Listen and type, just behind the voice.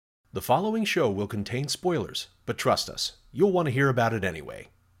The following show will contain spoilers, but trust us, you'll want to hear about it anyway.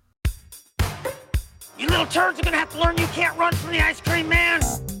 You little turds are gonna have to learn you can't run from the ice cream man!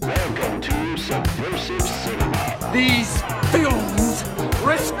 Welcome to Subversive Cinema. These films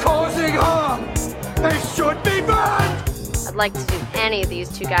risk causing harm! They should be banned! I'd like to do any of these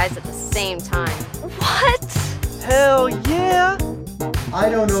two guys at the same time. What? Hell yeah! I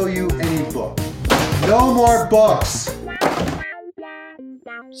don't owe you any book. No more books!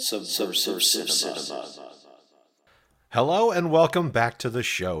 Subversive Cinema. Hello and welcome back to the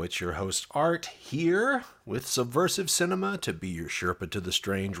show. It's your host Art here with Subversive Cinema to be your Sherpa to the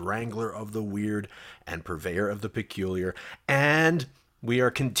strange, wrangler of the weird, and purveyor of the peculiar. And we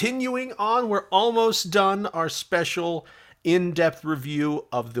are continuing on. We're almost done our special in-depth review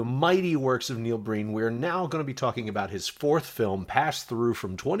of the mighty works of Neil Breen. We're now going to be talking about his fourth film, Pass Through,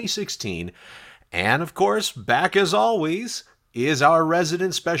 from 2016. And of course, back as always, is our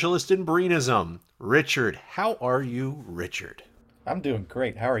resident specialist in Breenism, Richard. How are you, Richard? I'm doing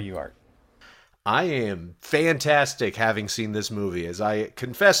great. How are you, Art? I am fantastic having seen this movie. As I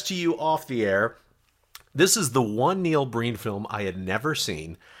confessed to you off the air, this is the one Neil Breen film I had never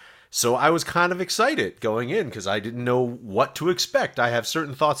seen. So I was kind of excited going in because I didn't know what to expect. I have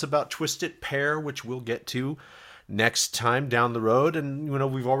certain thoughts about Twisted Pair, which we'll get to next time down the road. And, you know,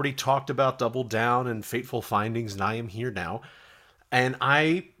 we've already talked about Double Down and Fateful Findings, and I Am Here Now. And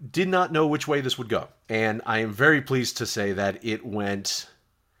I did not know which way this would go. And I am very pleased to say that it went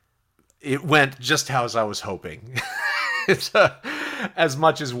just how as I was hoping. It's as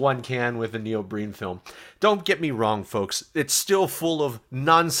much as one can with a Neil Breen film. Don't get me wrong, folks. It's still full of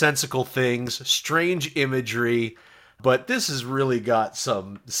nonsensical things, strange imagery, but this has really got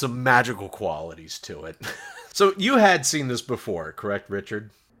some magical qualities to it. So you had seen this before, correct, Richard?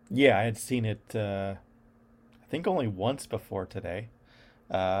 Yeah, I had seen it, I think only once before today.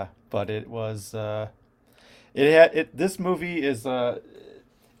 But it was, this movie is,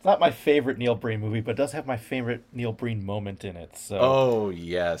 it's not my favorite Neil Breen movie, but it does have my favorite Neil Breen moment in it. So. Oh,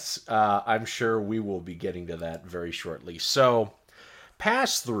 yes. I'm sure we will be getting to that very shortly. So,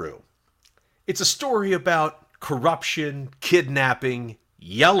 Pass Through. It's a story about corruption, kidnapping,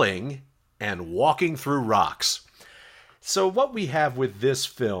 yelling, and walking through rocks. So what we have with this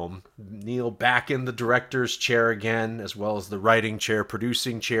film, Neil back in the director's chair again, as well as the writing chair,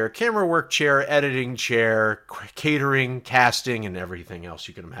 producing chair, camera work chair, editing chair, catering, casting, and everything else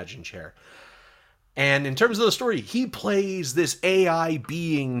you can imagine chair. And in terms of the story, he plays this AI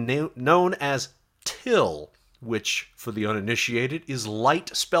being known as Till, which, for the uninitiated, is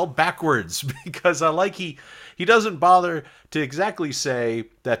light spelled backwards, because I like he doesn't bother to exactly say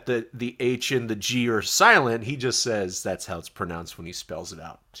that the H and the G are silent. He just says that's how it's pronounced when he spells it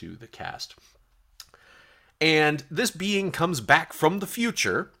out to the cast. And this being comes back from the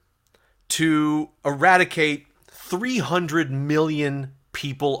future to eradicate 300 million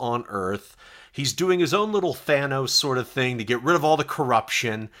people on Earth. He's doing his own little Thanos sort of thing to get rid of all the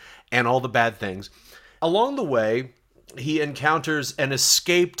corruption and all the bad things. Along the way, he encounters an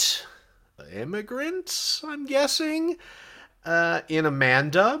escaped immigrant, I'm guessing, in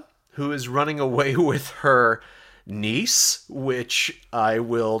Amanda, who is running away with her niece, which I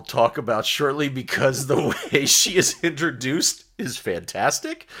will talk about shortly because the way she is introduced is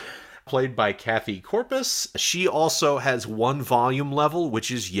fantastic. Played by Kathy Corpus. She also has one volume level, which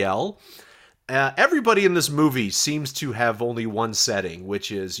is yell. Everybody in this movie seems to have only one setting,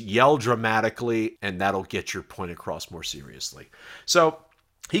 which is yell dramatically, and that'll get your point across more seriously. So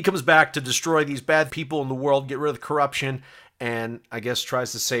he comes back to destroy these bad people in the world, get rid of the corruption, and I guess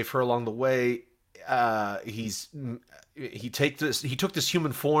tries to save her along the way. He took this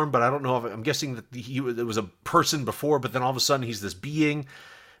human form, but I don't know if I'm guessing that it was a person before, but then all of a sudden he's this being.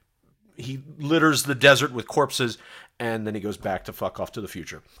 He litters the desert with corpses, and then he goes back to fuck off to the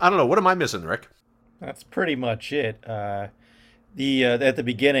future. I don't know. What am I missing, Rick? That's pretty much it. At the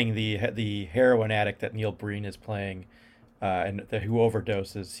beginning, the heroin addict that Neil Breen is playing, and who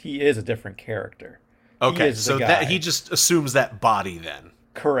overdoses, he is a different character. Okay, so that he just assumes that body then.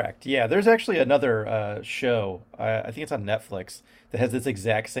 Correct. Yeah, there's actually another show. I think it's on Netflix that has this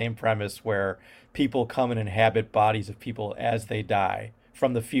exact same premise where people come and inhabit bodies of people as they die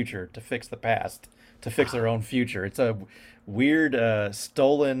from the future to fix the past, to fix their own future. It's a weird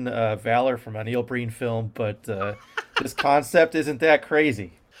stolen valor from a Neil Breen film, but this concept isn't that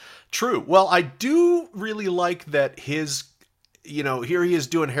crazy. True. Well, I do really like that his, here he is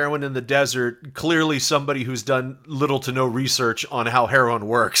doing heroin in the desert, clearly somebody who's done little to no research on how heroin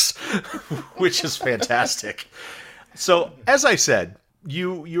works, which is fantastic. So, as I said,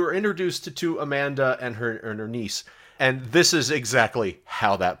 you're introduced to Amanda and her niece. And this is exactly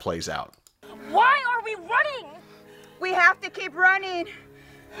how that plays out. Why are we running? We have to keep running.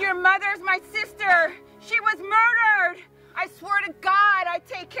 Your mother's my sister. She was murdered. I swear to God I'd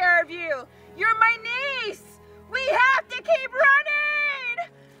take care of you. You're my niece. We have to keep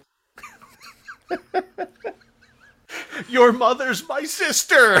running. Your mother's my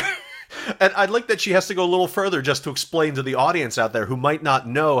sister. And I'd like that she has to go a little further just to explain to the audience out there who might not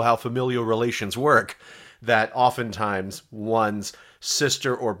know how familial relations work, that oftentimes one's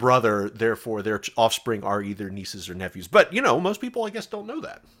sister or brother, therefore their offspring are either nieces or nephews. But, you know, most people, I guess, don't know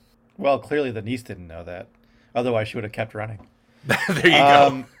that. Well, clearly the niece didn't know that. Otherwise, she would have kept running. There you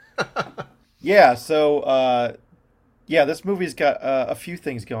go. Yeah, so, this movie's got a few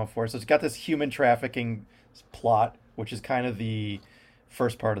things going for it. So it's got this human trafficking plot, which is kind of the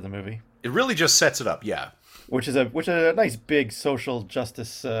first part of the movie. It really just sets it up, yeah. Which is a nice big social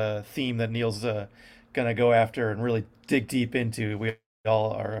justice theme that Neil's gonna go after and really dig deep into. We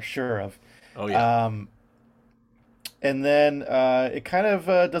all are sure of. Oh yeah. And then it kind of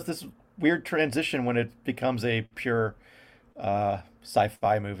does this weird transition when it becomes a pure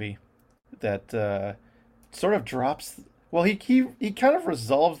sci-fi movie that sort of drops. Well, he kind of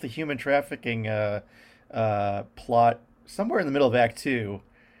resolves the human trafficking plot somewhere in the middle of Act 2,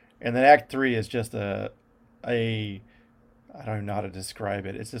 and then Act 3 is just a I don't even know how to describe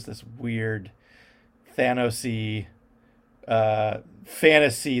it. It's just this weird Thanos-y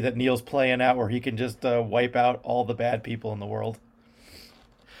fantasy that Neil's playing out where he can just wipe out all the bad people in the world.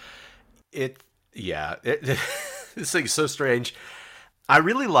 This thing's so strange. I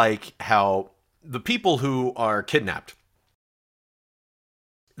really like how the people who are kidnapped,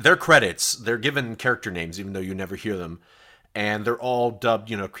 their credits, they're given character names, even though you never hear them. And they're all dubbed,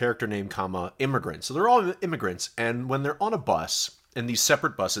 character name, comma, immigrants. So they're all immigrants. And when they're on a bus, in these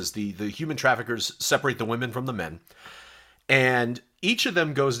separate buses, the human traffickers separate the women from the men. And each of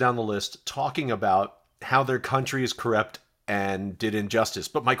them goes down the list talking about how their country is corrupt and did injustice.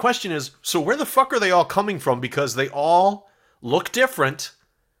 But my question is, so where the fuck are they all coming from? Because they all look different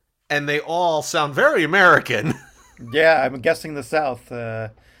and they all sound very American. Yeah, I'm guessing the South.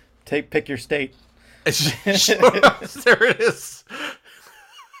 Pick your state. Sure, there it is.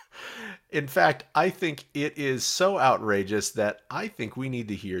 In fact, I think it is so outrageous that I think we need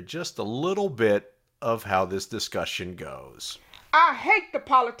to hear just a little bit of how this discussion goes. I hate the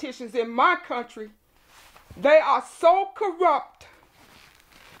politicians in my country. They are so corrupt.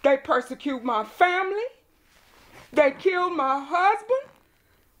 They persecute my family. They killed my husband.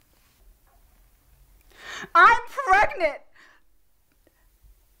 I'm pregnant.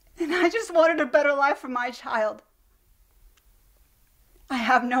 And I just wanted a better life for my child. I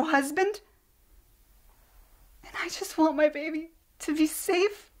have no husband. And I just want my baby to be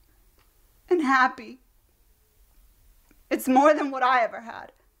safe and happy. It's more than what I ever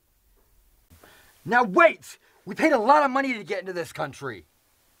had. Now wait! We paid a lot of money to get into this country.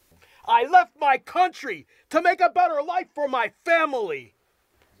 I left my country to make a better life for my family.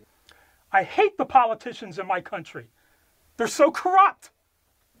 I hate the politicians in my country. They're so corrupt.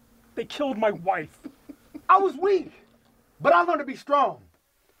 They killed my wife. I was weak, but I learned to be strong.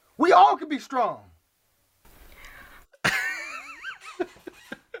 We all can be strong.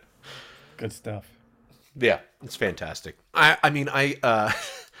 Good stuff. Yeah, it's fantastic. I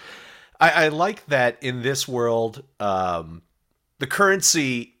like that in this world, the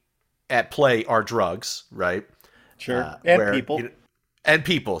currency at play are drugs, right? Sure. And people. And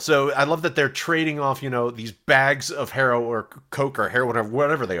people. So I love that they're trading off, these bags of heroin or coke or heroin or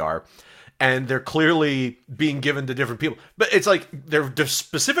whatever they are. And they're clearly being given to different people. But it's like they're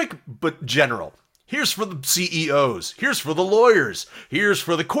specific but general. Here's for the CEOs. Here's for the lawyers. Here's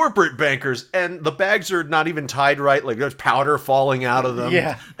for the corporate bankers. And the bags are not even tied right. Like there's powder falling out of them.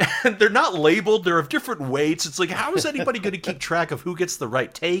 Yeah. And they're not labeled. They're of different weights. It's like, how is anybody going to keep track of who gets the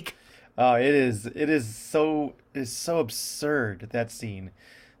right take? Oh, it is so absurd, that scene.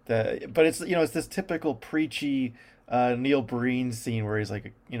 But it's it's this typical preachy Neil Breen scene where he's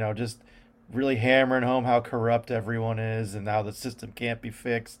like, just really hammering home how corrupt everyone is and how the system can't be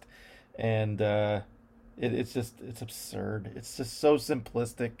fixed. And it's absurd. It's just so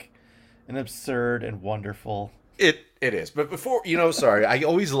simplistic and absurd and wonderful. It is. But before, sorry, I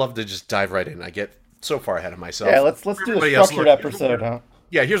always love to just dive right in. I get so far ahead of myself. Yeah, let's do a structured episode, huh?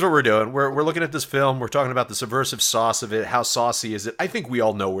 Yeah, here's what we're doing. We're looking at this film. We're talking about the subversive sauce of it. How saucy is it? I think we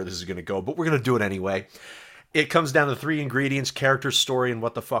all know where this is going to go, but we're going to do it anyway. It comes down to 3 ingredients: character, story, and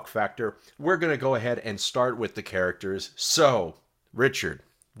what the fuck factor. We're going to go ahead and start with the characters. So, Richard,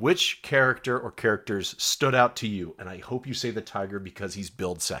 which character or characters stood out to you? And I hope you say the tiger because he's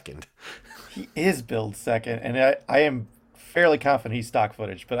billed second. He is billed second, and I am fairly confident he's stock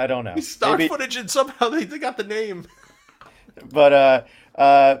footage, but I don't know. He's stock footage, and somehow they got the name. But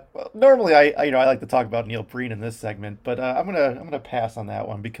normally I like to talk about Neil Breen in this segment, but I'm gonna pass on that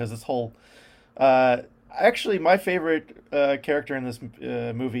one because this whole actually my favorite character in this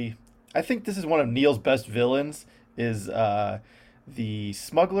movie, I think this is one of Neil's best villains, is the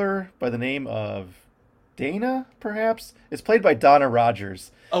smuggler by the name of Dana, perhaps. It's played by Donna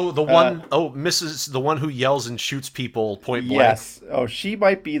Rogers. Oh, the one, the one who yells and shoots people point blank. Yes. Oh, she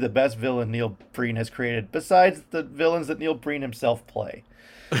might be the best villain Neil Breen has created, besides the villains that Neil Breen himself play.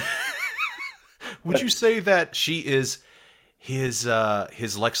 Would you say that she is his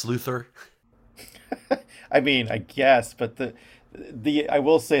Lex Luthor? I mean, I guess, but the I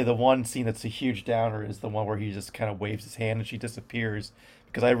will say the one scene that's a huge downer is the one where he just kind of waves his hand and she disappears,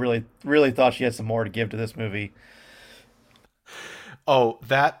 because I really, really thought she had some more to give to this movie. Oh,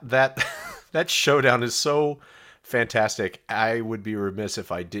 that showdown is so fantastic. I would be remiss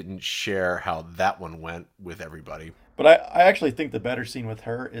if I didn't share how that one went with everybody. But I actually think the better scene with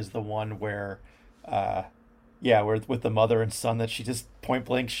her is the one where, where with the mother and son that she just point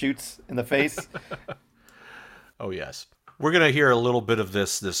blank shoots in the face. Oh, yes. We're going to hear a little bit of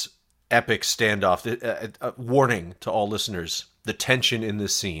this epic standoff. Warning to all listeners. The tension in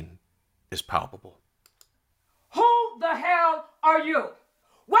this scene is palpable. Who the hell are you?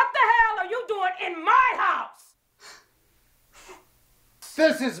 What the hell are you doing in my house?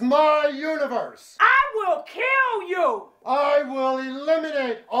 This is my universe. I will kill you. I will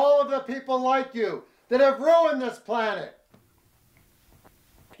eliminate all of the people like you that have ruined this planet.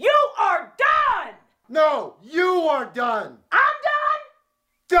 You are done. No, you are done. I'm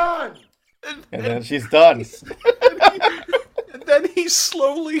done. And then she's done. And then he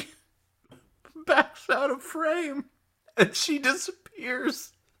slowly backs out of frame and she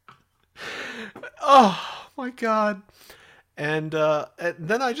disappears. Oh my God. And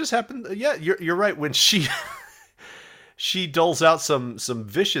then I just happened, you're right, when she doles out some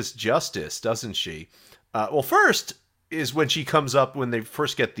vicious justice, doesn't she? Well, first is when she comes up, when they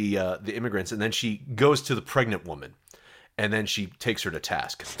first get the immigrants, and then she goes to the pregnant woman, and then she takes her to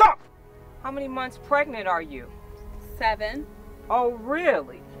task. Stop! How many months pregnant are you? 7. Oh,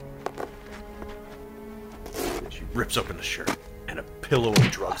 really? She rips open the shirt, and a pillow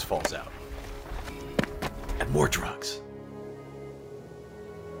of drugs falls out. And more drugs.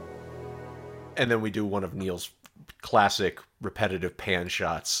 And then we do one of Neil's classic repetitive pan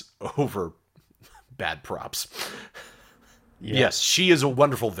shots over bad props. Yeah. Yes, she is a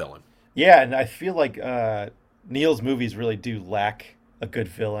wonderful villain. Yeah, and I feel like Neil's movies really do lack a good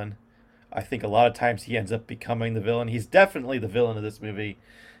villain. I think a lot of times he ends up becoming the villain. He's definitely the villain of this movie.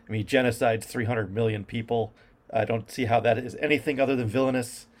 I mean, he genocides 300 million people. I don't see how that is anything other than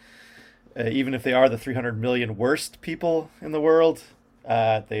villainous. Even if they are the 300 million worst people in the world,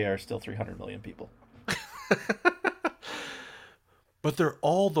 they are still 300 million people. But they're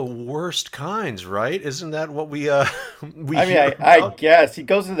all the worst kinds, right? Isn't that what we I guess. He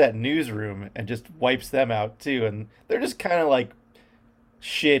goes into that newsroom and just wipes them out too, and they're just kind of like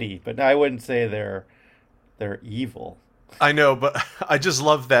shitty, but I wouldn't say they're evil. I know, but I just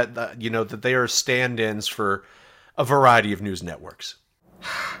love that that they are stand-ins for a variety of news networks.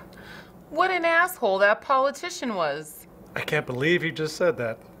 What an asshole that politician was. I can't believe you just said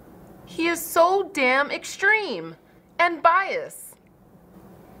that. He is so damn extreme and biased.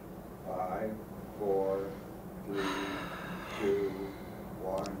 5, 4, 3, 2,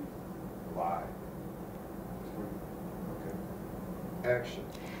 1, 5. Okay. Action.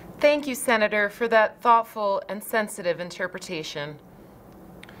 Thank you, Senator, for that thoughtful and sensitive interpretation.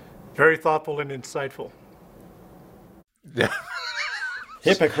 Very thoughtful and insightful.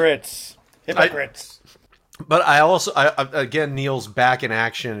 Hypocrites. But I also, again, Neil's back in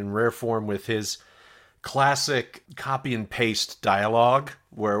action in rare form with his classic copy and paste dialogue,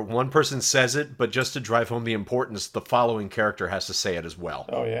 where one person says it, but just to drive home the importance, the following character has to say it as well.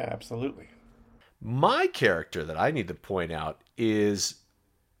 Oh, yeah, absolutely. My character that I need to point out is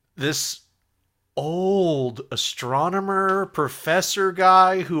this old astronomer professor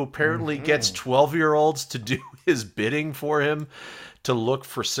guy who apparently gets 12-year-olds to do his bidding for him to look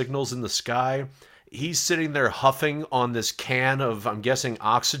for signals in the sky. He's sitting there huffing on this can of, I'm guessing,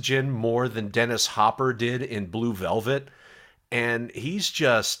 oxygen more than Dennis Hopper did in Blue Velvet. And he's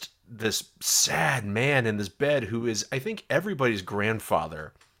just this sad man in this bed who is, I think, everybody's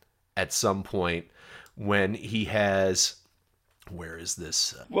grandfather at some point when he has... Where is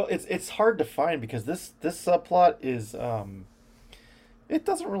this? Well, it's hard to find because this subplot is it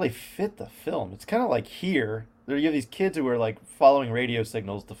doesn't really fit the film. It's kind of like here. You have these kids who are like following radio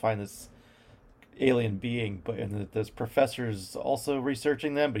signals to find this alien being, and this professor's also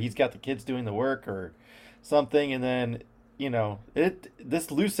researching them, but he's got the kids doing the work or something, and then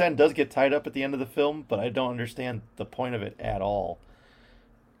this loose end does get tied up at the end of the film, but I don't understand the point of it at all.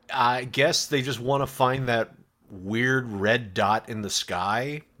 I guess they just want to find that weird red dot in the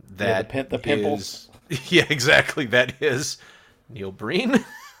sky that the pimples. Yeah, exactly. That is Neil Breen,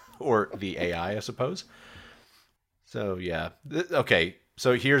 or the AI, I suppose. So yeah, okay.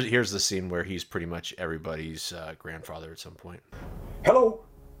 So here's the scene where he's pretty much everybody's grandfather at some point. Hello?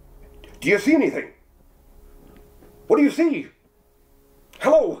 Do you see anything? What do you see?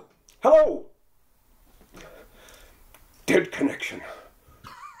 Hello? Hello? Dead connection.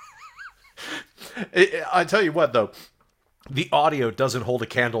 I tell you what, though, the audio doesn't hold a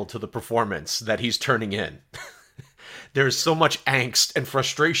candle to the performance that he's turning in. There's so much angst and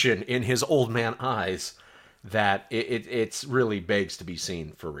frustration in his old man eyes that it's really begs to be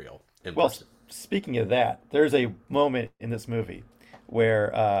seen for real. Well, speaking of that, there's a moment in this movie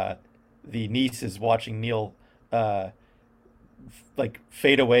where the niece is watching Neil like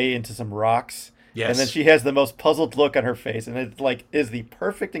fade away into some rocks. Yes. And then she has the most puzzled look on her face, and it like is the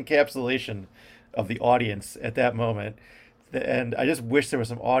perfect encapsulation of the audience at that moment. And I just wish there was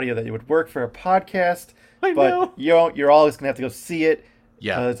some audio that would work for a podcast. I know. You're always gonna have to go see it.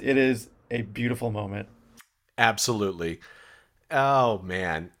 Yeah. Because it is a beautiful moment. Absolutely. Oh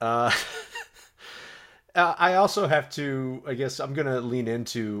man. I also have to. I guess I'm gonna lean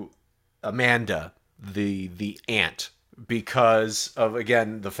into Amanda, the aunt, because of,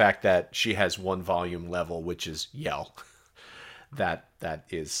 again, the fact that she has one volume level, which is yell. That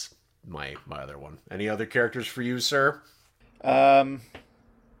is my other one. Any other characters for you, sir? Why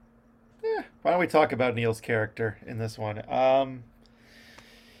don't we talk about Neil's character in this one?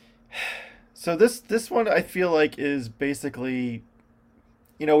 So this one I feel like is basically,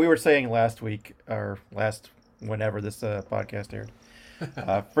 we were saying last week, or whenever this podcast aired,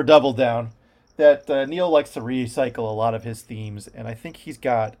 for Double Down, that Neil likes to recycle a lot of his themes, and I think he's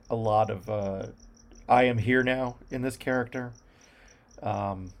got a lot of I am here now in this character.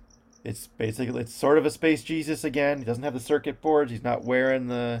 It's sort of a space Jesus again. He doesn't have the circuit boards. He's not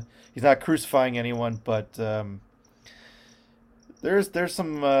he's not crucifying anyone, but there's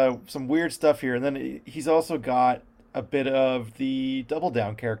some weird stuff here. And then he's also got a bit of the Double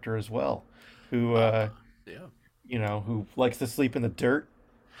Down character as well, who who likes to sleep in the dirt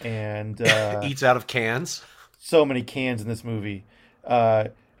and eats out of cans. So many cans in this movie.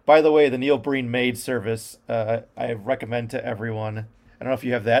 By the way, the Neil Breen maid service, I recommend to everyone. I don't know if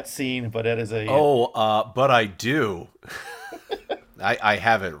you have that scene, but it is a... but I do. I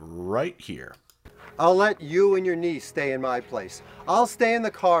have it right here. I'll let you and your niece stay in my place. I'll stay in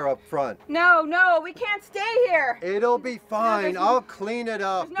the car up front. No, we can't stay here. It'll be fine. I'll clean it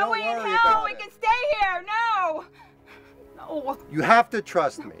up. There's no way in worry hell about we it. can stay here. No. You have to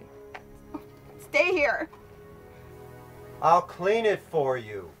trust me. Stay here. I'll clean it for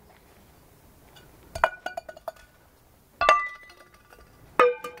you.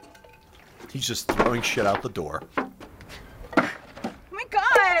 He's just throwing shit out the door. Oh my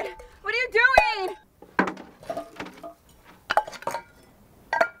God! What are you doing? How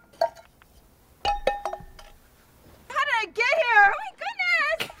did I get here? Oh my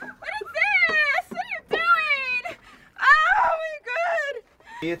goodness! What is this? What are you doing? Oh my God!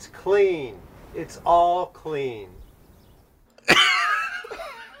 It's clean. It's all clean.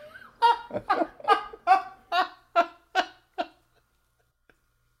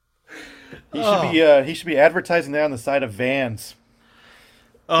 He should be advertising that on the side of vans.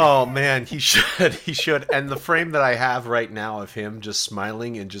 Oh man, he should. And the frame that I have right now of him just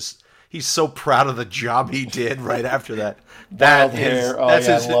smiling and he's so proud of the job he did right after that. Wild hair.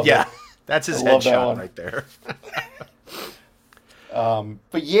 That's his headshot right there.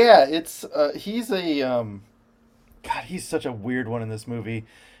 But yeah, it's he's a God, he's such a weird one in this movie.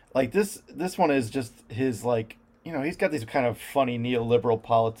 Like this one is just his, like, he's got these kind of funny neoliberal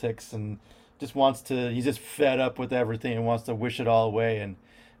politics and he's just fed up with everything and wants to wish it all away. And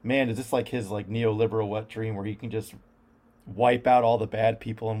man, is this like his like neoliberal wet dream where he can just wipe out all the bad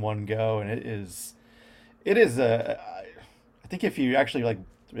people in one go. And it is I think if you actually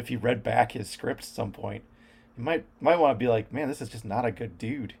if you read back his script at some point, you might want to be like, man, this is just not a good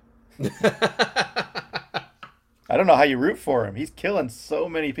dude. I don't know how you root for him. He's killing so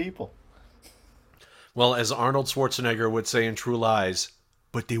many people. Well, as Arnold Schwarzenegger would say in True Lies,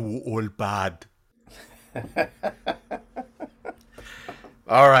 but they were all bad.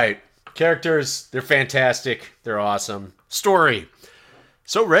 All right. Characters, they're fantastic. They're awesome. Story.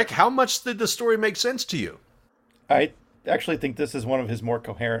 So, Rick, how much did the story make sense to you? I actually think this is one of his more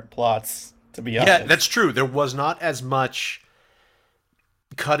coherent plots, to be honest. Yeah, that's true. There was not as much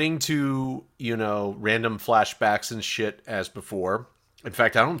cutting to, random flashbacks and shit as before. In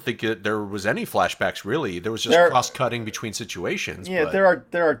fact, I don't think there was any flashbacks, really. There was just cross-cutting between situations. Yeah,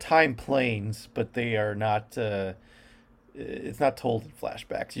 but... there are time planes, but they are not... it's not told in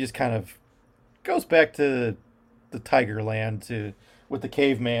flashbacks. You just kind of goes back to the Tigerland with the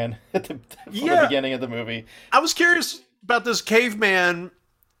caveman at the beginning of the movie. I was curious about this caveman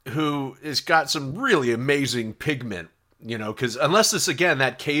who has got some really amazing pigment, because unless this, again,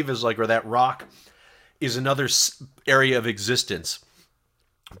 that cave is or that rock is another area of existence,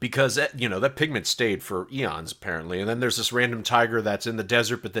 because, that pigment stayed for eons, apparently. And then there's this random tiger that's in the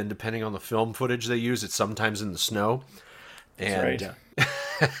desert, but then depending on the film footage they use, it's sometimes in the snow. That's right.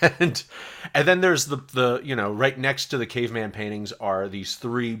 and then there's the right next to the caveman paintings are these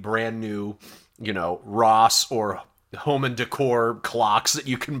 3 brand new, Ross or Home and Decor clocks that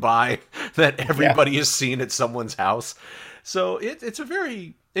you can buy that everybody has seen at someone's house. So it's a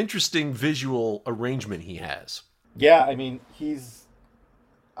very interesting visual arrangement he has. Yeah, I mean,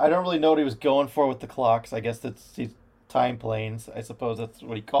 I don't really know what he was going for with the clocks. I guess that's time planes. I suppose that's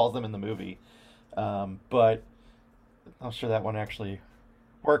what he calls them in the movie. But I'm sure that one actually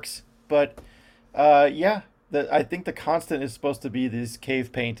works. But yeah, I think the constant is supposed to be these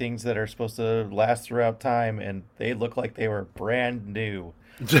cave paintings that are supposed to last throughout time, and they look like they were brand new.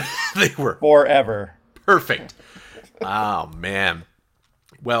 They were forever. Perfect. Oh, man.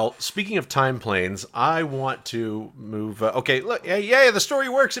 Well, speaking of time planes, I want to move. Okay, look, yeah, the story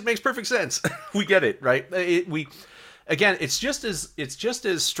works. It makes perfect sense. We get it, right? It's just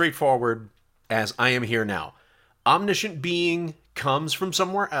as straightforward as I Am Here Now. Omniscient being comes from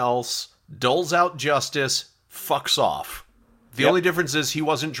somewhere else, doles out justice, fucks off. The only difference is he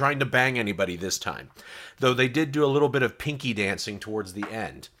wasn't trying to bang anybody this time, though they did do a little bit of pinky dancing towards the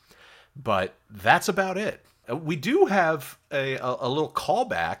end. But that's about it. We do have a little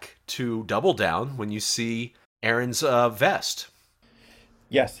callback to Double Down when you see Aaron's vest.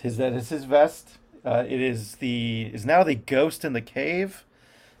 Yes, that is his vest. It is now the ghost in the cave.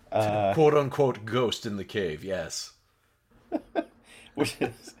 Quote unquote ghost in the cave, yes. Which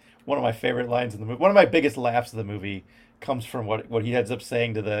is one of my favorite lines in the movie. One of my biggest laughs of the movie comes from what he ends up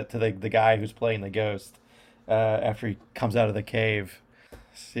saying to the guy who's playing the ghost after he comes out of the cave.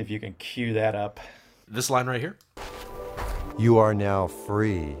 See if you can cue that up. This line right here. You are now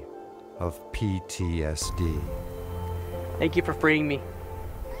free of PTSD. Thank you for freeing me.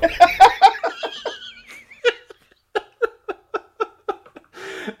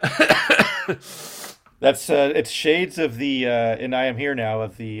 It's shades of the in I Am Here Now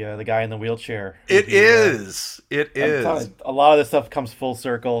of the guy in the wheelchair. It is. A lot of this stuff comes full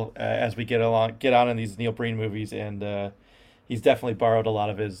circle as we get on in these Neil Breen movies, and he's definitely borrowed a lot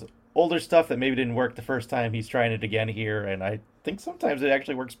of his older stuff that maybe didn't work the first time. He's trying it again here, and I think sometimes it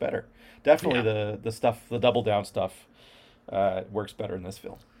actually works better. Definitely the Double Down stuff works better in this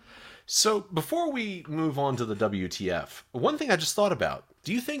film. So before we move on to the WTF, one thing I just thought about: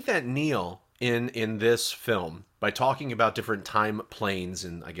 do you think that Neil in this film, by talking about different time planes,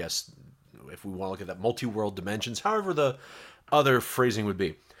 and I guess if we want to look at that, multi-world dimensions, however the other phrasing would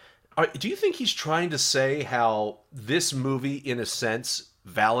be, do you think he's trying to say how this movie, in a sense,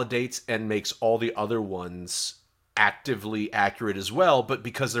 validates and makes all the other ones actively accurate as well, but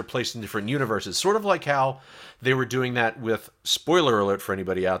because they're placed in different universes? Sort of like how they were doing that with, spoiler alert for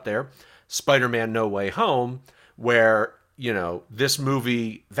anybody out there, Spider-Man No Way Home, where, this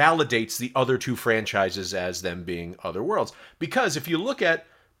movie validates the other 2 franchises as them being other worlds. Because if you look at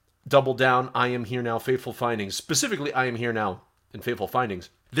Double Down, I Am Here Now, Fateful Findings, specifically I Am Here Now and Fateful Findings,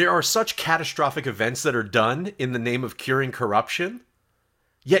 there are such catastrophic events that are done in the name of curing corruption,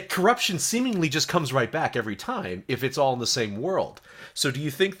 yet corruption seemingly just comes right back every time if it's all in the same world. So do you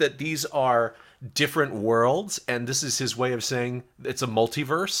think that these are different worlds, and this is his way of saying it's a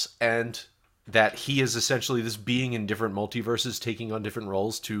multiverse, and that he is essentially this being in different multiverses taking on different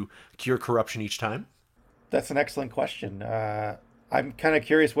roles to cure corruption each time? That's an excellent question. I'm kind of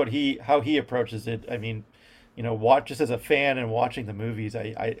curious how he approaches it. I mean, just as a fan and watching the movies,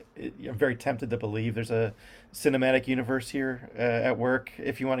 I'm very tempted to believe there's a cinematic universe here at work,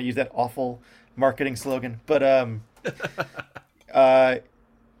 if you want to use that awful marketing slogan. But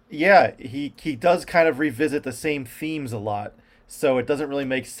yeah, he does kind of revisit the same themes a lot, so it doesn't really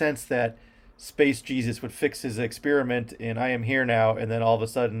make sense that Space Jesus would fix his experiment in I Am Here Now, and then all of a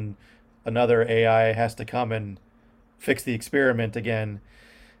sudden another AI has to come and fix the experiment again.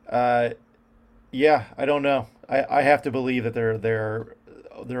 Yeah, I don't know. I have to believe that there are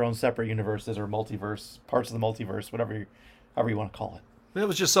their own separate universes or multiverse, parts of the multiverse, however you want to call it. That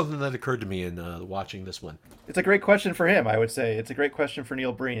was just something that occurred to me in watching this one. It's a great question for him, I would say. It's a great question for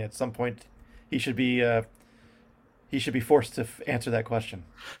Neil Breen. At some point, he should be forced to answer that question.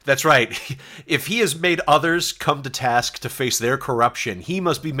 That's right. If he has made others come to task to face their corruption, he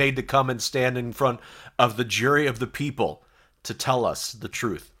must be made to come and stand in front of the jury of the people to tell us the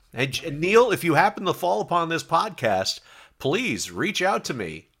truth. And Neil, if you happen to fall upon this podcast, please reach out to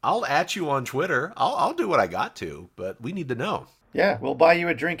me. I'll at you on Twitter. I'll do what I got to, but we need to know. Yeah, we'll buy you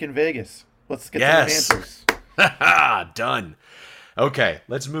a drink in Vegas. Let's get some answers. Done. Okay,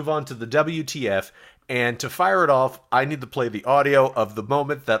 let's move on to the WTF. And to fire it off, I need to play the audio of the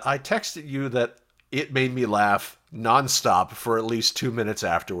moment that I texted you that it made me laugh nonstop for at least 2 minutes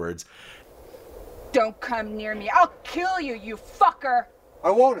afterwards. Don't come near me. I'll kill you, you fucker.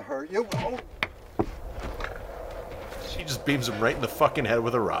 I won't hurt you. Oh. She just beams him right in the fucking head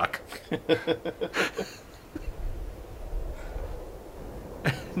with a rock.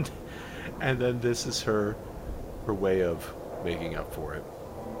 And then this is her way of making up for it.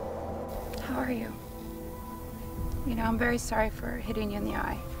 How are you? You know, I'm very sorry for hitting you in the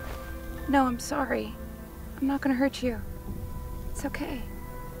eye. No, I'm sorry. I'm not gonna hurt you. It's okay.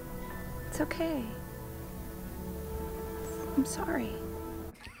 It's okay. I'm sorry.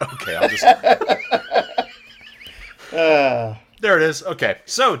 Okay, I'll just... There it is. Okay,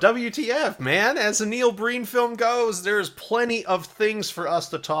 so WTF, man. As a Neil Breen film goes, there's plenty of things for us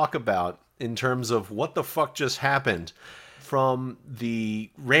to talk about in terms of what the fuck just happened. From the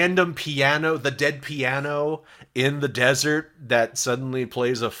random piano, the dead piano in the desert that suddenly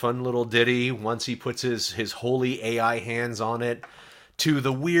plays a fun little ditty once he puts his holy AI hands on it, to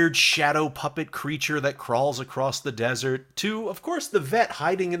the weird shadow puppet creature that crawls across the desert, to, of course, the vet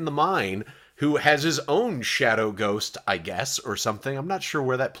hiding in the mine who has his own shadow ghost, I guess, or something. I'm not sure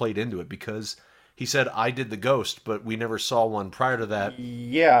where that played into it because he said, I did the ghost, but we never saw one prior to that.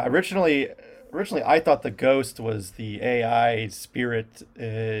 Yeah, originally I thought the ghost was the AI spirit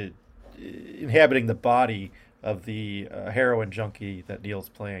inhabiting the body of the heroin junkie that Neil's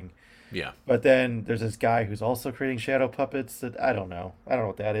playing. Yeah. But then there's this guy who's also creating shadow puppets that I don't know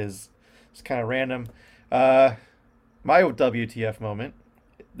what that is. It's kind of random. My WTF moment.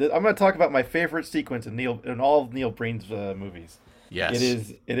 I'm going to talk about my favorite sequence in all of Neil Breen's movies. Yes.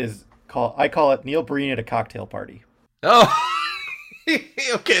 It is called, I call it Neil Breen at a cocktail party. Oh.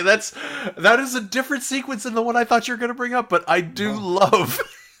 Okay, that is a different sequence than the one I thought you were going to bring up, but I do love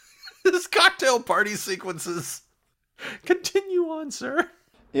this cocktail party sequences. Continue on, sir.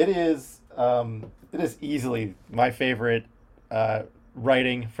 It is easily my favorite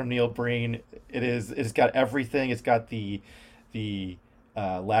writing from Neil Breen. It's got everything. It's got the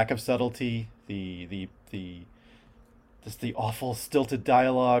lack of subtlety, the awful stilted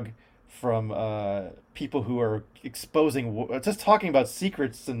dialogue from people who are just talking about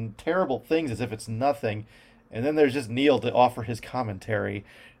secrets and terrible things as if it's nothing, and then there's just Neil to offer his commentary,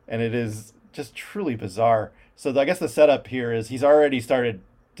 and it is just truly bizarre. So I guess the setup here is he's already started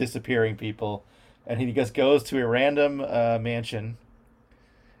disappearing people, and he just goes to a random mansion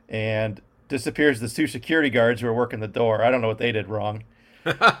and disappears the two security guards who are working the door. I don't know what they did wrong.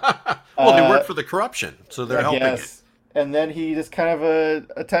 Well, they work for the corruption, so they're helping it. And then he just kind of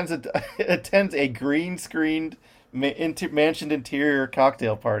attends a green screened mansion interior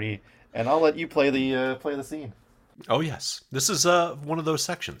cocktail party, and I'll let you play the scene. Oh yes, this is one of those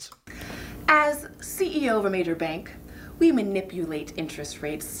sections. As CEO of a major bank, we manipulate interest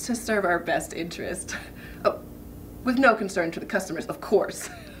rates to serve our best interest. Oh, with no concern to the customers, of course.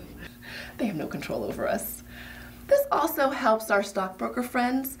 They have no control over us. This also helps our stockbroker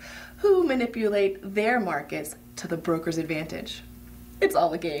friends who manipulate their markets to the broker's advantage. It's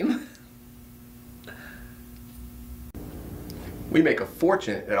all a game. We make a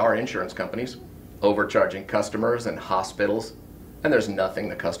fortune at our insurance companies, overcharging customers and hospitals, and there's nothing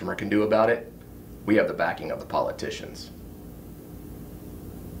the customer can do about it. We have the backing of the politicians.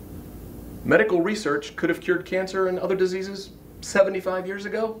 Medical research could have cured cancer and other diseases 75 years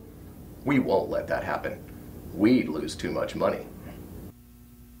ago. We won't let that happen. We'd lose too much money.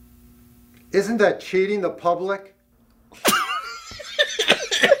 Isn't that cheating the public?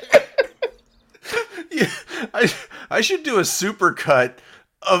 Yeah, I should do a supercut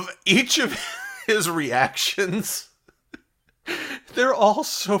of each of his reactions. They're all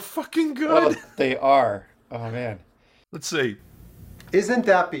so fucking good. Oh, they are. Oh, man. Let's see. Isn't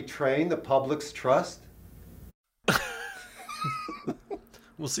that betraying the public's trust?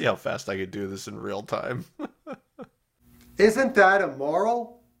 We'll see how fast I can do this in real time. Isn't that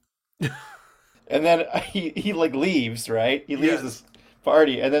immoral? And then he like leaves, right? He leaves this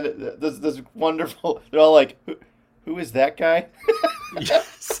party, and then this wonderful. They're all like, "Who is that guy?"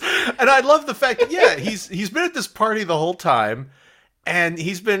 Yes, and I love the fact that he's been at this party the whole time, and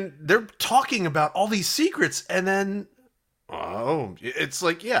they're talking about all these secrets, and then it's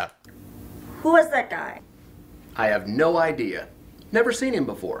like, Who was that guy? I have no idea. Never seen him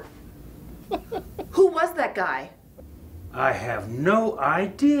before. Who was that guy? I have no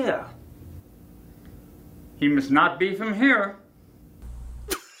idea. He must not be from here.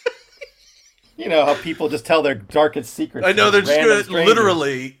 You know how people just tell their darkest secrets. I know, they're just random going to strangers.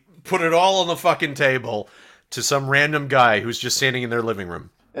 literally put it all on the fucking table to some random guy who's just standing in their living room.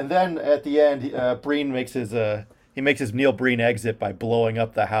 And then at the end, Breen makes his Neil Breen exit by blowing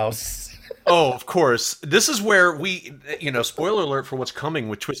up the house. Oh, of course. This is where spoiler alert for what's coming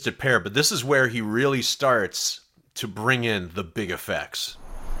with Twisted Pair, but this is where he really starts to bring in the big effects.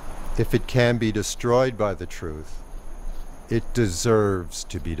 If it can be destroyed by the truth, it deserves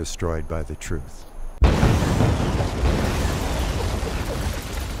to be destroyed by the truth.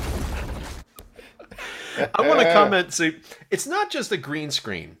 I want to comment, see, it's not just a green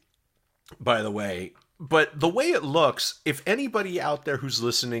screen, by the way, but the way it looks, if anybody out there who's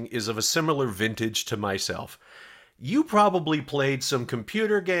listening is of a similar vintage to myself, you probably played some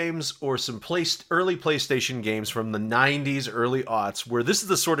computer games or some early PlayStation games from the 90s, early aughts, where this is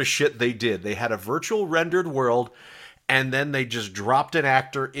the sort of shit they did. They had a virtual rendered world, and then they just dropped an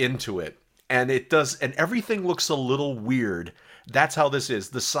actor into it. And everything looks a little weird. That's how this is.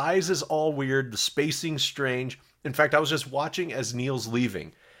 The size is all weird. The spacing's strange. In fact, I was just watching as Neil's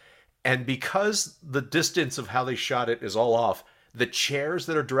leaving. And because the distance of how they shot it is all off, the chairs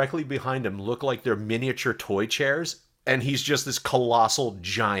that are directly behind him look like they're miniature toy chairs. And he's just this colossal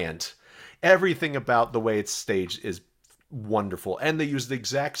giant. Everything about the way it's staged is wonderful. And they use the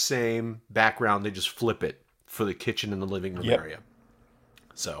exact same background. They just flip it for the kitchen and the living room area.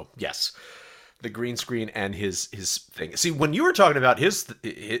 So, yes. The green screen and his thing. See, when you were talking about his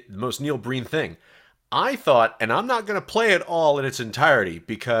most Neil Breen thing, I thought, and I'm not going to play it all in its entirety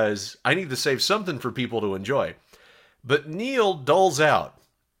because I need to save something for people to enjoy. But Neil doles out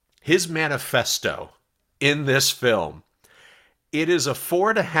his manifesto in this film. It is a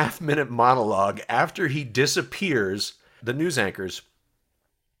 4.5-minute monologue after he disappears the news anchors.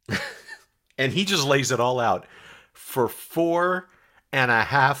 And he just lays it all out for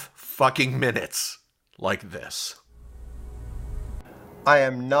 4.5 fucking minutes like this. I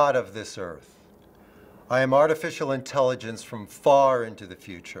am not of this earth. I am artificial intelligence from far into the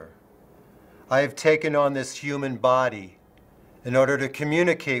future. I have taken on this human body in order to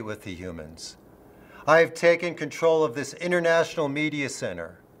communicate with the humans. I have taken control of this international media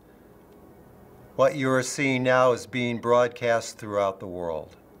center. What you are seeing now is being broadcast throughout the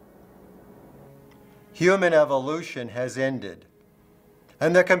world. Human evolution has ended,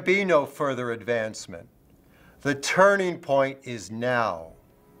 and there can be no further advancement. The turning point is now.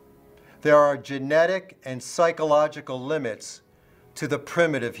 There are genetic and psychological limits to the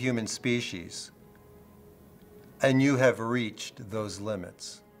primitive human species, and you have reached those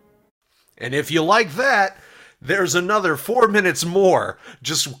limits. And if you like that, there's another 4 minutes more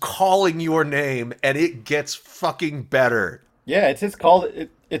just calling your name, and it gets fucking better. Yeah, it's his call.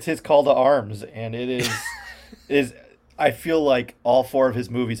 It's his call to arms, and it is. I feel like all 4 of his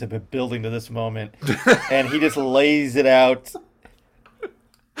movies have been building to this moment, and he just lays it out,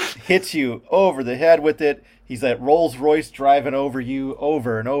 hits you over the head with it. He's that Rolls Royce driving over you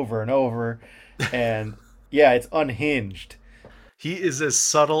over and over and over, and yeah, it's unhinged. He is as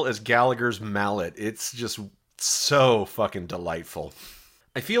subtle as Gallagher's mallet. It's just so fucking delightful.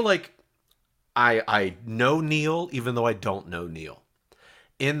 I feel like I know Neil, even though I don't know Neil,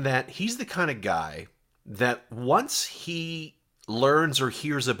 in that he's the kind of guy that once he learns or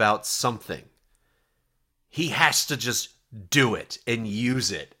hears about something, he has to just do it and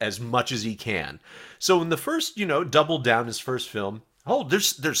use it as much as he can. So in the first, Double Down, his first film,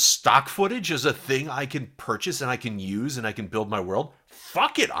 there's stock footage as a thing I can purchase and I can use and I can build my world.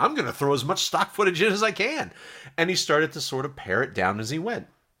 Fuck it, I'm going to throw as much stock footage in as I can. And he started to sort of pare it down as he went.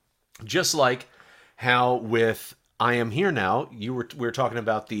 Just like how with I Am Here Now, we were talking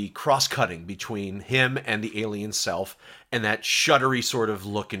about the cross-cutting between him and the alien self and that shuddery sort of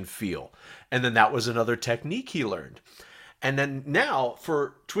look and feel. And then that was another technique he learned. And then now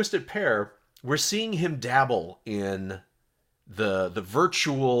for Twisted Pair, we're seeing him dabble in the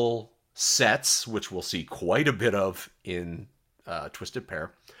virtual sets, which we'll see quite a bit of in Twisted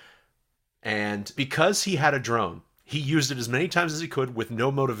Pair. And because he had a drone, he used it as many times as he could with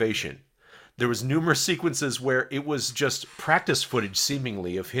no motivation. There was numerous sequences where it was just practice footage,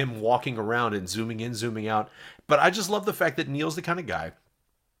 seemingly, of him walking around and zooming in, zooming out. But I just love the fact that Neil's the kind of guy,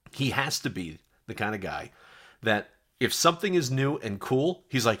 he has to be the kind of guy, that if something is new and cool,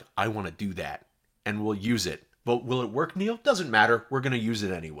 he's like, I want to do that, and we'll use it. But will it work, Neil? Doesn't matter. We're going to use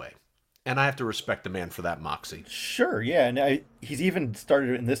it anyway. And I have to respect the man for that moxie. Sure, yeah. And he's even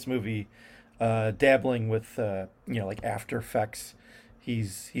started in this movie dabbling with, like After Effects.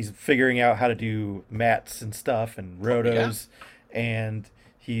 He's figuring out how to do mats and stuff and rotos, and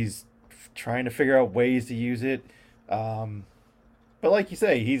he's trying to figure out ways to use it. But like you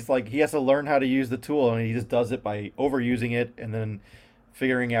say, he has to learn how to use the tool, and he just does it by overusing it and then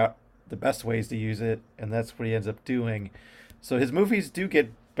figuring out the best ways to use it, and that's what he ends up doing. So his movies do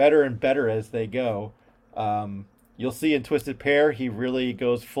get better and better as they go. You'll see in Twisted Pair, he really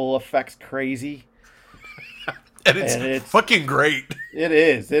goes full effects crazy. And it's fucking great. It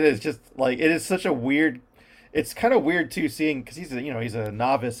is. It is just like, it is such a weird, it's kind of weird too, seeing, because he's a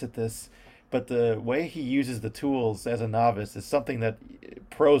novice at this, but the way he uses the tools as a novice is something that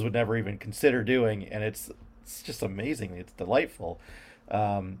pros would never even consider doing, and it's just amazing. It's delightful.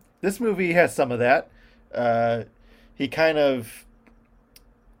 This movie has some of that. He kind of,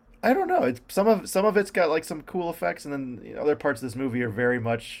 I don't know. It's some of it's got like some cool effects, and then other parts of this movie are very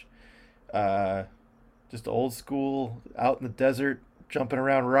much just old school, out in the desert, jumping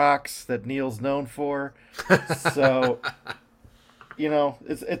around rocks that Neil's known for. So,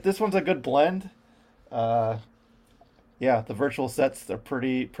 this one's a good blend. Yeah, the virtual sets are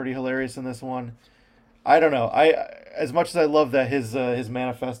pretty hilarious in this one. I don't know. As much as I love that his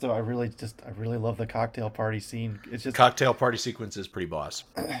manifesto, I really love the cocktail party scene. It's just cocktail party sequence is pretty boss.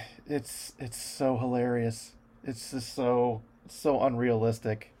 It's so hilarious. It's just so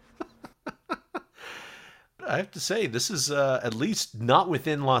unrealistic. I have to say, this is at least not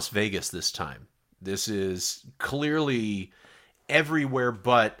within Las Vegas this time. This is clearly everywhere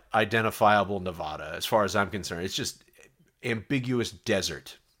but identifiable Nevada, as far as I'm concerned. It's just ambiguous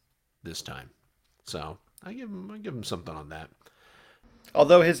desert this time. So I give him something on that.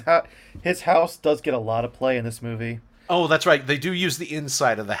 Although his house does get a lot of play in this movie. Oh, that's right. They do use the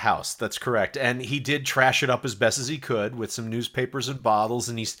inside of the house. That's correct. And he did trash it up as best as he could with some newspapers and bottles.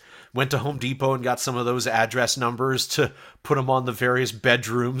 And he went to Home Depot and got some of those address numbers to put them on the various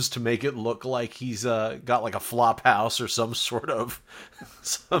bedrooms to make it look like he's got like a flop house or some sort of,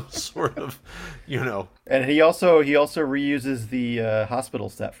 And he also reuses the hospital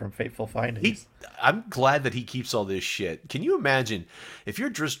set from Fateful Findings. I'm glad that he keeps all this shit. Can you imagine if you're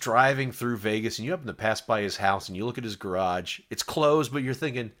just driving through Vegas and you happen to pass by his house and you look at his garage, it's closed, but you're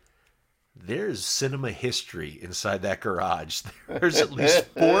thinking, there's cinema history inside that garage. There's at least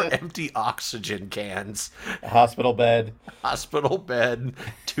 4 empty oxygen cans. A hospital bed,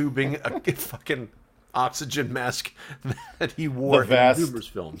 tubing, a fucking oxygen mask that he wore in numerous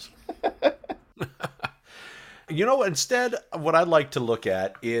films. Instead, what I'd like to look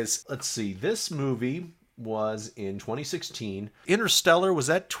at is, let's see, this movie was in 2016. Interstellar, was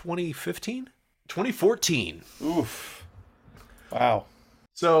that 2015? 2014. Oof. Wow.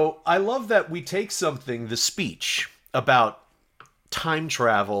 So I love that we take something, the speech about time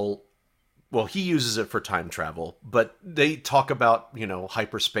travel. Well, he uses it for time travel, but they talk about,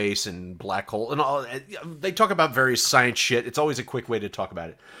 hyperspace and black hole and all. They talk about various science shit. It's always a quick way to talk about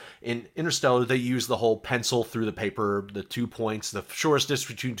it. In Interstellar, they use the whole pencil through the paper, the 2 points, the shortest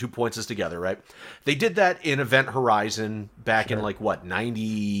distance between 2 points is together, right? They did that in Event Horizon back in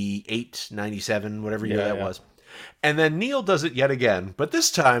 98, 97, whatever year that was. And then Neil does it yet again, but this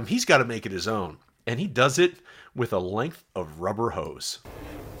time he's got to make it his own. And he does it with a length of rubber hose.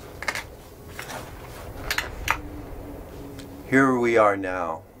 Here we are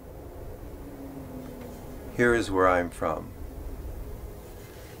now. Here is where I'm from.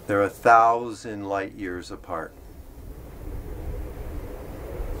 They're 1,000 light years apart.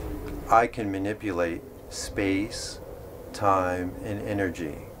 I can manipulate space, time, and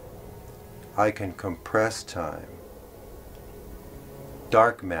energy. I can compress time.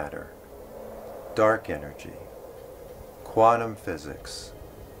 Dark matter, dark energy, quantum physics,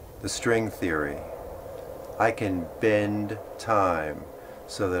 the string theory. I can bend time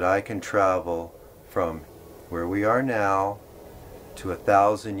so that I can travel from where we are now to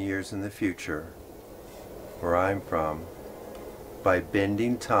 1,000 years in the future, where I'm from. By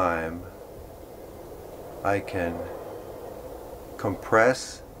bending time, I can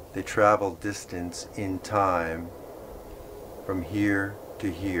compress the travel distance in time from here to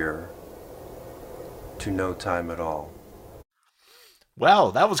here to no time at all.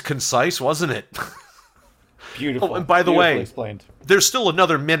 Wow, that was concise, wasn't it? Beautiful. Oh, and by the Beautifully way, explained. there's still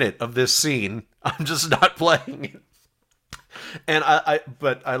another minute of this scene. I'm just not playing it. And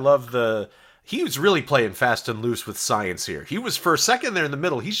but I love he was really playing fast and loose with science here. He was, for a second there in the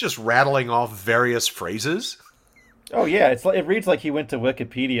middle, he's just rattling off various phrases. Oh yeah, it reads like he went to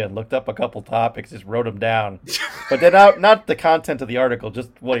Wikipedia and looked up a couple topics, just wrote them down. But then not the content of the article, just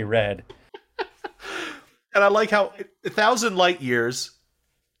what he read. And I like how 1,000 light years,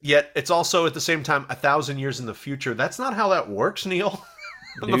 yet it's also at the same time 1,000 years in the future. That's not how that works, Neil.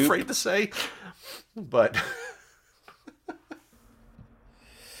 I'm afraid to say. But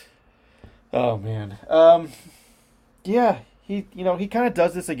oh man, yeah, he kind of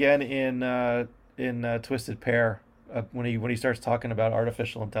does this again in Twisted Pair when he starts talking about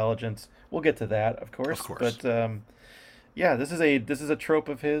artificial intelligence. We'll get to that, of course. But yeah, this is a trope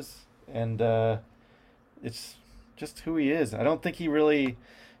of his, and it's just who he is. I don't think he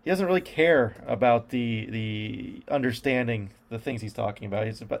doesn't really care about the understanding the things he's talking about.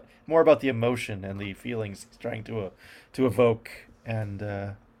 He's more about the emotion and the feelings he's trying to evoke, and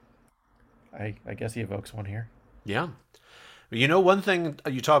I guess he evokes one here. Yeah. You know, one thing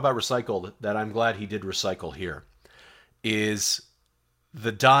you talk about recycled that I'm glad he did recycle here is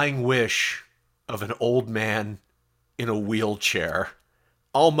the dying wish of an old man in a wheelchair,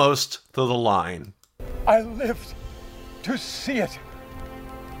 almost to the line. I lived to see it.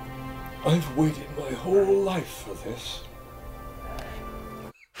 I've waited my whole life for this.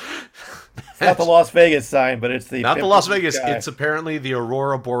 It's not the Las Vegas sign, but it's the... Not the Las Vegas. Sky. It's apparently the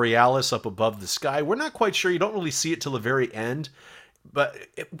Aurora Borealis up above the sky. We're not quite sure. You don't really see it till the very end. But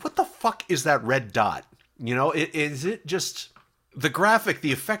what the fuck is that red dot? You know, is it just... The graphic,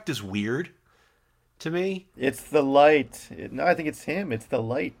 the effect is weird to me. It's the light. No, I think it's him. It's the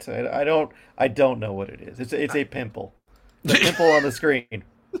light. I don't know what it is. It's a pimple. The pimple on the screen.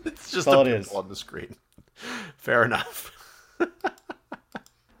 It's just a pimple on the screen. Fair enough.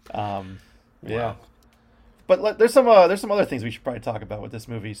 Yeah, wow. But there's some other things we should probably talk about with this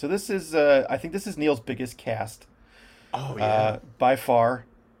movie. So this is I think this is Neil's biggest cast. Oh yeah, by far.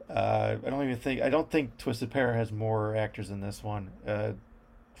 I don't think Twisted Pair has more actors than this one.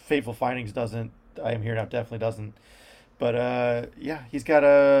 Fateful Findings doesn't. I Am Here Now definitely doesn't. But yeah, he's got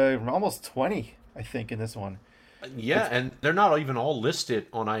almost 20, I think, in this one. Yeah, and they're not even all listed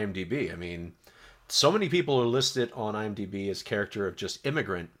on IMDb. I mean, so many people are listed on IMDb as character of just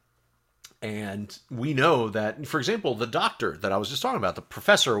immigrant. And we know that, for example, the doctor that I was just talking about, the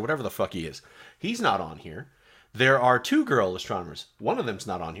professor or whatever the fuck he is, he's not on here. There are 2 girl astronomers. One of them's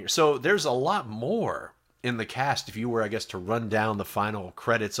not on here. So there's a lot more in the cast if you were, I guess, to run down the final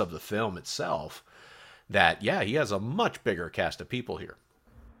credits of the film itself. That, yeah, he has a much bigger cast of people here.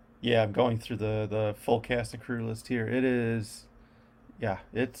 Yeah, I'm going through the full cast and crew list here. It is, yeah,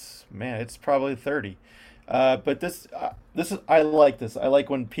 it's probably 30. But this is, I like this. I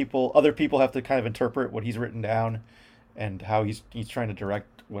like when other people have to kind of interpret what he's written down and how he's trying to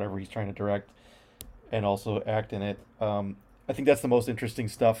direct whatever he's trying to direct and also act in it. I think that's the most interesting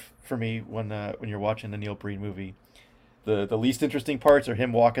stuff for me when you're watching the Neil Breen movie. The least interesting parts are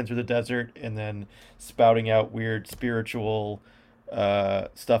him walking through the desert and then spouting out weird spiritual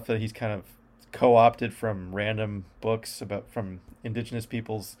stuff that he's kind of co-opted from random books from indigenous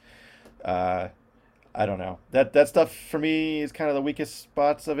peoples. I don't know. That stuff for me is kind of the weakest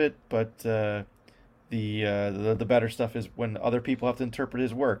spots of it, but the better stuff is when other people have to interpret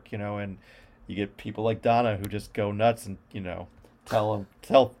his work, and you get people like Donna who just go nuts and tell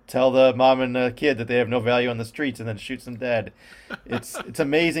the mom and the kid that they have no value on the streets and then shoots them dead. It's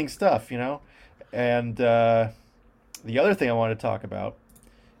amazing stuff, And the other thing I want to talk about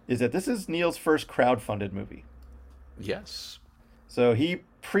is that this is Neil's first crowdfunded movie. Yes. So he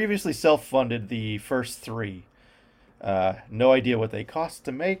previously self-funded the first 3. No idea what they cost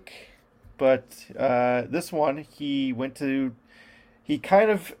to make, but this one he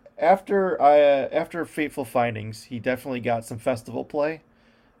kind of after Fateful Findings, he definitely got some festival play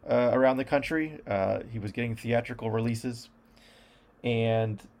around the country. He was getting theatrical releases,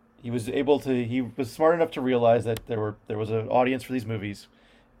 and he was smart enough to realize that there was an audience for these movies,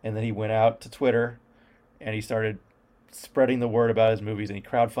 and then he went out to Twitter and he started spreading the word about his movies, and he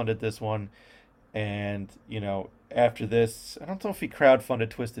crowdfunded this one. And after this, I don't know if he crowdfunded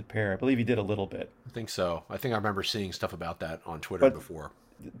Twisted Pair. I believe he did a little bit. I think so. I think I remember seeing stuff about that on Twitter before.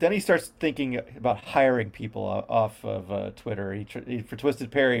 Then he starts thinking about hiring people off of Twitter. For Twisted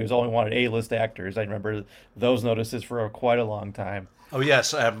Pair, he only wanted A-list actors. I remember those notices for quite a long time. Oh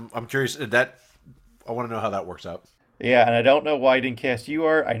yes, I'm curious. I want to know how that works out. Yeah, and I don't know why he didn't cast you,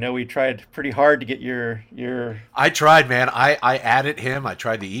 Art. I know he tried pretty hard to get your... I tried, man. I added him. I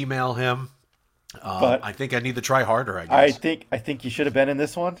tried to email him. But I think I need to try harder, I guess. I think you should have been in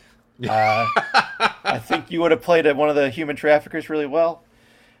this one. I think you would have played one of the human traffickers really well.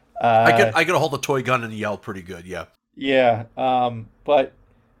 I could hold a toy gun and yell pretty good, yeah. Yeah, but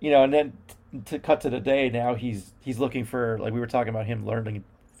and then to cut to the day now, he's looking for, like we were talking about, him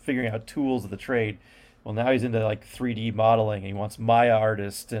figuring out tools of the trade. Well, now he's into like 3D modeling. He wants Maya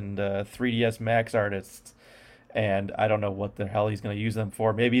artists and 3ds Max artists, and I don't know what the hell he's going to use them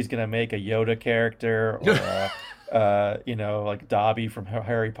for. Maybe he's going to make a Yoda character, or like Dobby from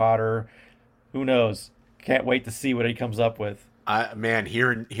Harry Potter. Who knows? Can't wait to see what he comes up with. Man,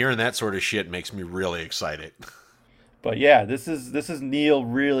 hearing that sort of shit makes me really excited. But yeah, this is Neil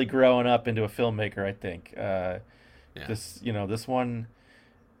really growing up into a filmmaker, I think. This one,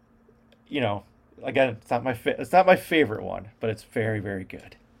 again, it's not my favorite one, but it's very, very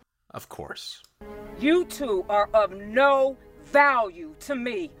good. Of course. You two are of no value to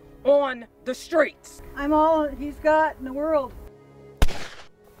me on the streets. I'm all he's got in the world.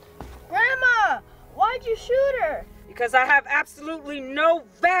 Grandma, why'd you shoot her? Because I have absolutely no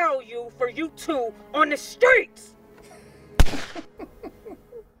value for you two on the streets.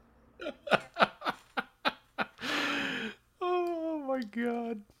 Oh my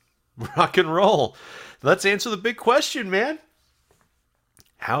God. Rock and roll. Let's answer the big question, man.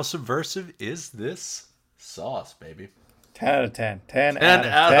 How subversive is this sauce, baby? 10 out of 10. 10 out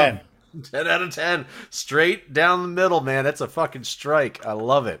of 10. 10 out of 10. Straight down the middle, man. That's a fucking strike. I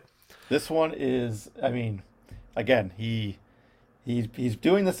love it. This one is, again, he's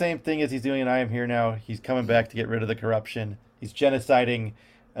doing the same thing as he's doing in I Am Here Now. He's coming back to get rid of the corruption. He's genociding,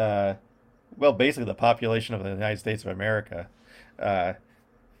 basically the population of the United States of America.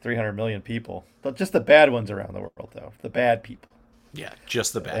 300 million people. But just the bad ones around the world, though. The bad people. Yeah,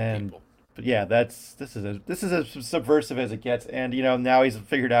 just the bad people. But yeah, this is as subversive as it gets. And, now he's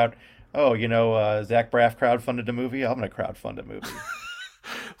figured out, Zach Braff crowdfunded a movie. I'm going to crowdfund a movie.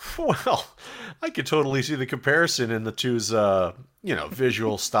 Well, I could totally see the comparison in the two's,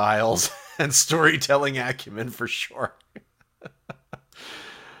 visual styles and storytelling acumen for sure.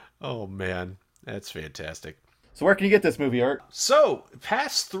 Oh, man. That's fantastic. So where can you get this movie, Art? So,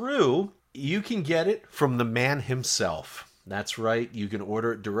 Pass Through, you can get it from the man himself. That's right. You can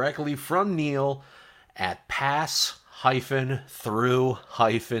order it directly from Neil at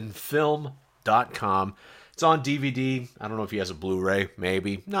pass-through-film.com. It's on DVD. I don't know if he has a Blu-ray.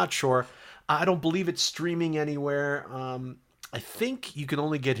 Maybe. Not sure. I don't believe it's streaming anywhere. I think you can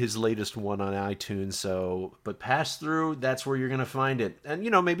only get his latest one on iTunes. But Pass Through, that's where you're going to find it. And,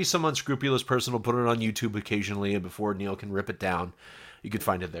 maybe some unscrupulous person will put it on YouTube occasionally, and before Neil can rip it down, you can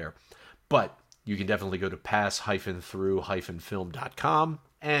find it there. But you can definitely go to pass-through-film.com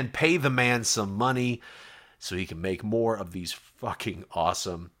and pay the man some money so he can make more of these fucking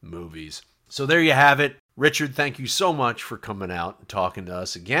awesome movies. So there you have it. Richard, thank you so much for coming out and talking to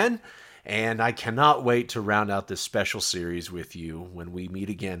us again. And I cannot wait to round out this special series with you when we meet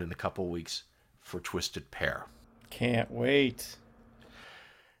again in a couple weeks for Twisted Pair. Can't wait.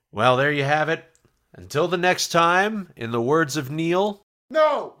 Well, there you have it. Until the next time, in the words of Neil...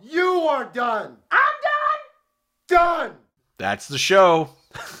 No, you are done. I'm done. Done. That's the show.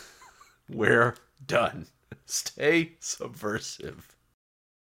 We're done. Stay subversive.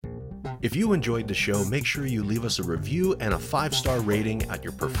 If you enjoyed the show, make sure you leave us a review and a 5-star rating at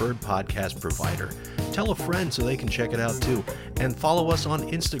your preferred podcast provider. Tell a friend so they can check it out too. And follow us on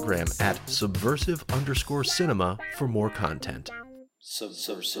Instagram at subversive_cinema for more content.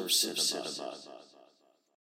 Subversive Cinema.